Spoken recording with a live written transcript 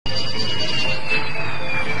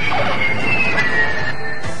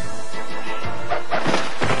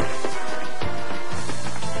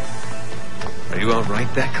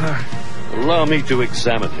Dakar? Allow me to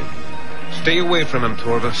examine him. Stay away from him,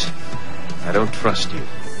 Torvus. I don't trust you.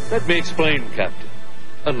 Let me explain, Captain.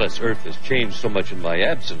 Unless Earth has changed so much in my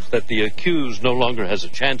absence that the accused no longer has a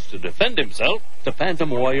chance to defend himself, the Phantom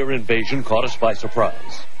Warrior invasion caught us by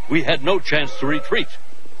surprise. We had no chance to retreat.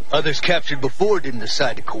 Others captured before didn't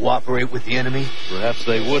decide to cooperate with the enemy. Perhaps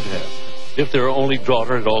they would have, if their only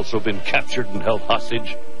daughter had also been captured and held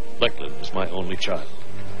hostage. Leckland is my only child.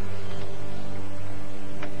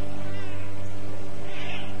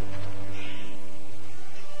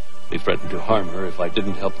 They threatened to harm her if I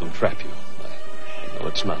didn't help them trap you. I know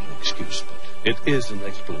it's not an excuse, but it is an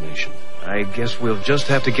explanation. I guess we'll just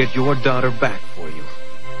have to get your daughter back for you.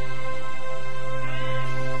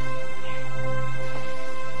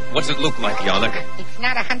 What's it look like, Yannick? It's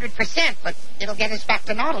not 100%, but it'll get us back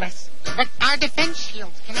to Nautilus. But our defense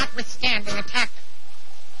shields cannot withstand an attack.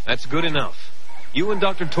 That's good enough. You and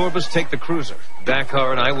Dr. Torvus take the cruiser.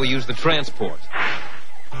 Dakar and I will use the transport.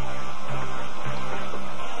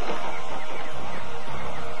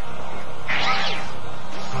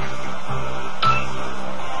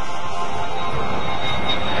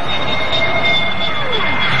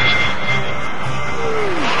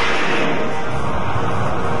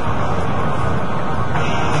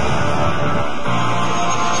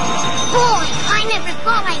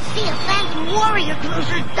 Warrior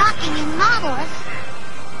cruiser docking in Nautilus.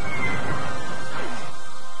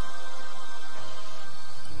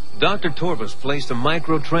 Dr. Torvus placed a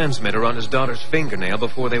micro-transmitter on his daughter's fingernail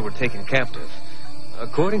before they were taken captive.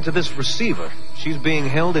 According to this receiver, she's being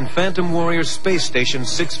held in Phantom Warrior Space Station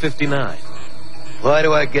 659. Why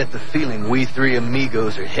do I get the feeling we three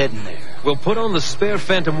amigos are heading there? We'll put on the spare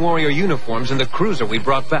Phantom Warrior uniforms in the cruiser we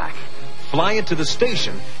brought back. Fly it to the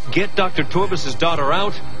station, get Dr. Torvus' daughter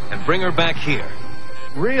out, and bring her back here.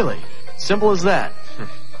 Really? Simple as that?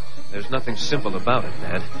 There's nothing simple about it,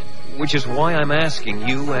 Ned. Which is why I'm asking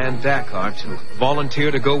you and Dakar to volunteer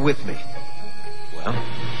to go with me. Well,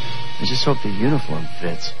 I just hope the uniform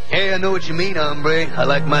fits. Hey, I know what you mean, hombre. I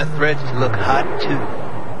like my threads to look hot, too.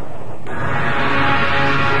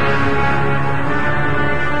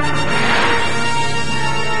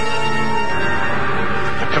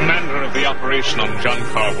 The operation on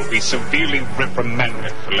Joncar will be severely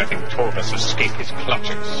reprimanded for letting Torvus escape his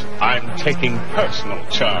clutches. I'm taking personal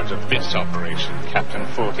charge of this operation, Captain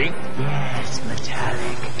 40. Yes,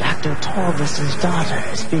 Metallic. Dr. Torvus' daughter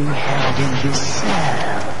is being held in his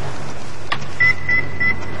cell.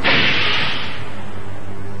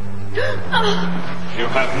 You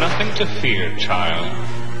have nothing to fear,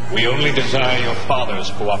 child. We only desire your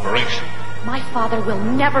father's cooperation. My father will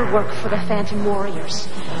never work for the Phantom Warriors.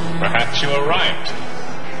 Perhaps you are right.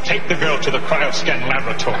 Take the girl to the cryoscan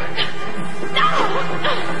laboratory. No!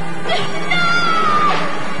 No!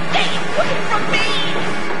 Stay away from me!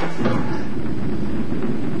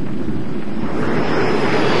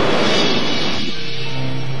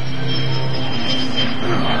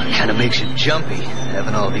 Oh, kind of makes you jumpy,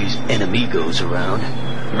 having all these enemigos around.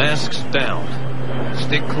 Masks down.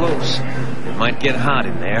 Stick close. It might get hot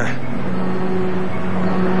in there.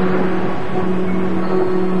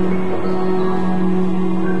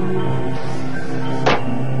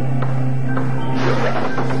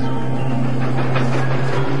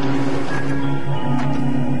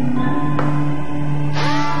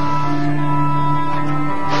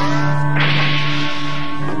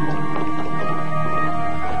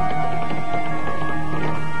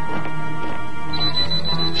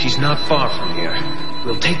 She's not far from here.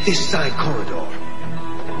 We'll take this side corridor.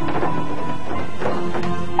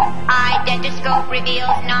 Identiscope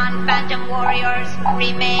reveals non-Phantom Warriors.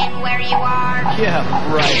 Remain where you are. Yeah,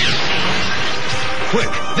 right. Quick,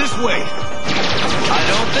 this way. I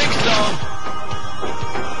don't think so.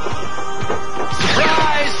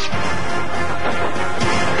 Surprise!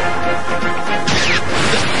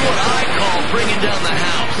 This is what I call bringing down the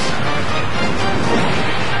house.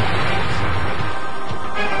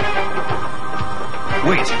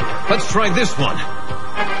 Wait, let's try this one.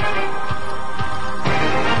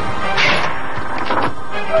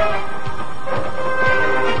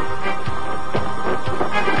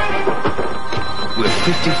 We're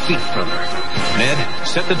 50 feet from her. Ned,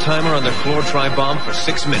 set the timer on the chlor bomb for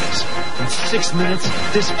 6 minutes. In 6 minutes,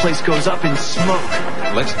 this place goes up in smoke.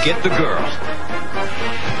 Let's get the girl.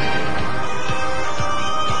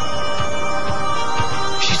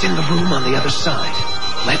 She's in the room on the other side.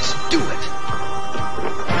 Let's do it.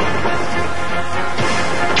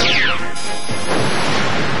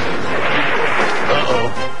 Uh-oh.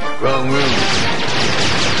 Wrong room.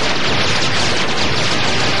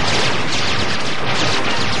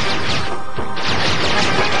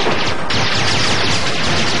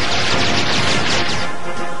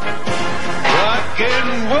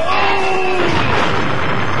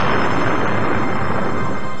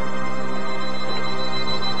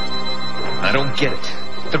 get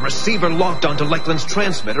it. The receiver locked onto Lachlan's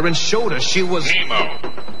transmitter and showed us she was... Nemo,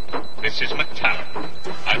 this is Metallic.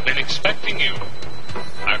 I've been expecting you.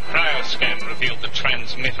 Our cryoscan revealed the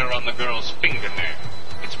transmitter on the girl's fingernail.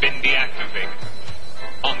 It's been deactivated.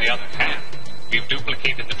 On the other hand, we've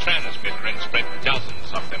duplicated the transmitter and spread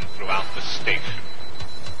dozens of them throughout the station.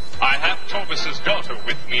 I have Torvis's daughter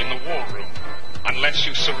with me in the war room. Unless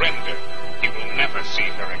you surrender, he will never see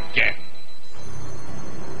her again.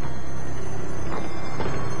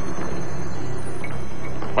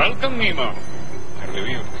 Welcome, Nemo. I knew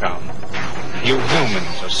you'd come. You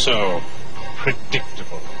humans are so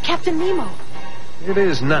predictable. Captain Nemo. It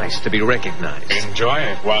is nice to be recognized. Enjoy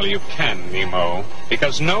it while you can, Nemo,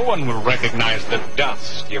 because no one will recognize the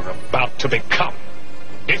dust you're about to become.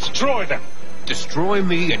 Destroy them. Destroy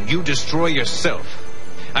me and you destroy yourself.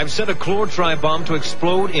 I've set a chlor-tri bomb to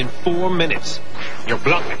explode in 4 minutes. You're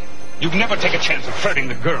bluffing. You'd never take a chance of hurting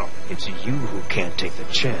the girl. It's you who can't take the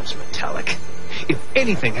chance, Metallic. If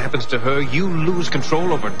anything happens to her, you lose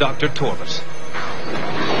control over Dr. Torvis.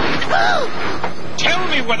 Tell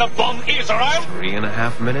me where the bomb is, or I'll...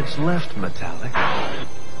 3.5 minutes left, Metallic.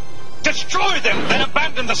 Destroy them, then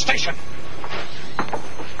abandon the station.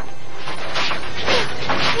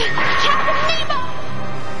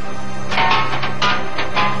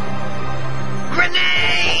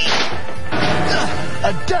 Grenade!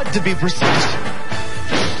 A dud, to be precise.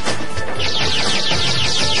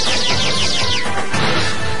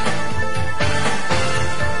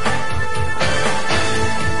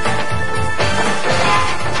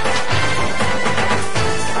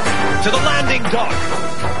 To the landing dock!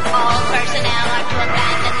 All personnel are to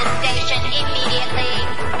abandon the station immediately.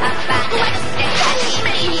 Abandon the station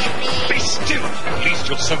immediately. Be still. At least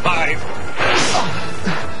you'll survive.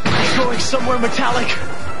 Going somewhere metallic.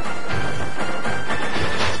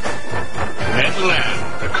 Ned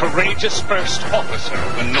Land, the courageous first officer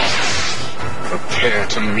of the North. Prepare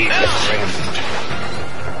to meet a friend.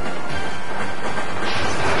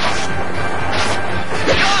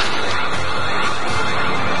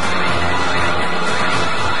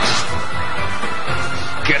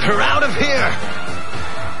 Get her out of here!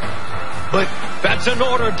 But that's an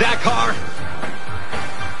order, Dakar.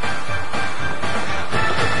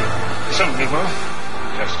 So, Nemo,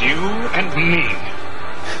 just you and me.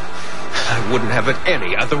 I wouldn't have it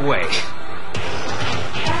any other way.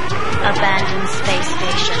 Abandon space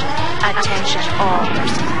station. Attention all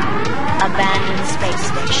personnel. Abandon space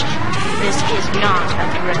station. This is not a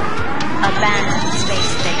drill. Abandon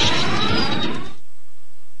space station.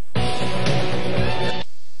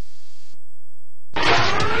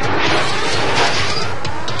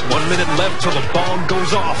 1 minute left till the bomb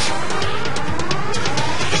goes off.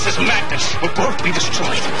 This is madness. We'll both be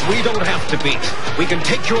destroyed. We don't have to be. We can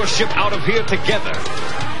take your ship out of here together.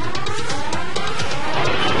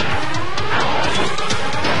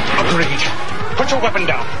 Agreed. Put your weapon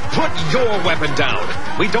down. Put your weapon down.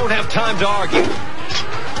 We don't have time to argue.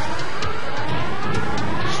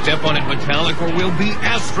 Step on it, Metallic, or we'll be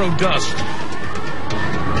astro dust.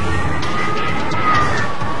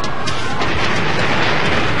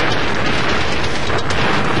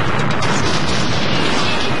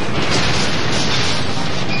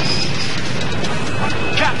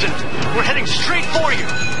 We're heading straight for you.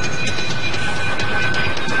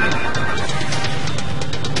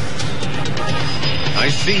 I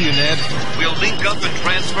see you, Ned. We'll link up and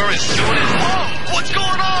transfer as soon as... Whoa! What's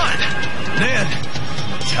going on? Ned!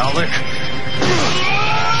 Metallic.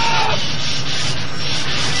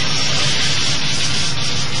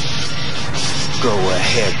 Go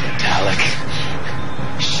ahead, Metallic.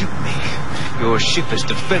 Shoot me. Your ship is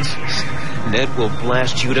defenseless. Ned will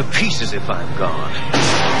blast you to pieces if I'm gone.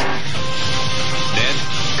 Ned,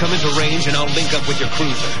 come into range and I'll link up with your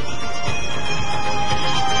cruiser.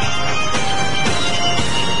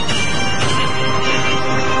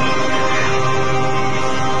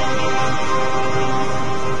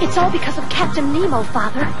 It's all because of Captain Nemo,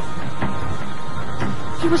 Father.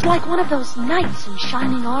 He was like one of those knights in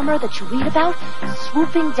shining armor that you read about,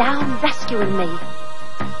 swooping down, rescuing me.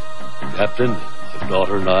 Captain, my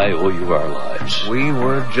daughter and I owe you our lives. We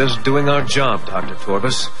were just doing our job, Dr.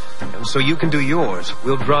 Torvis. And so you can do yours.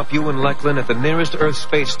 We'll drop you and Lachlan at the nearest Earth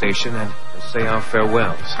space station and say our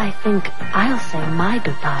farewells. I think I'll say my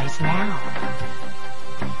goodbyes now.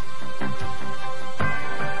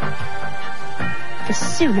 The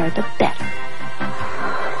sooner the better.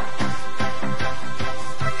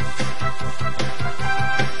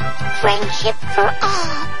 Friendship for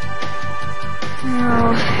all.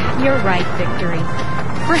 Oh, you're right, Victory.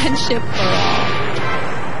 Friendship for all.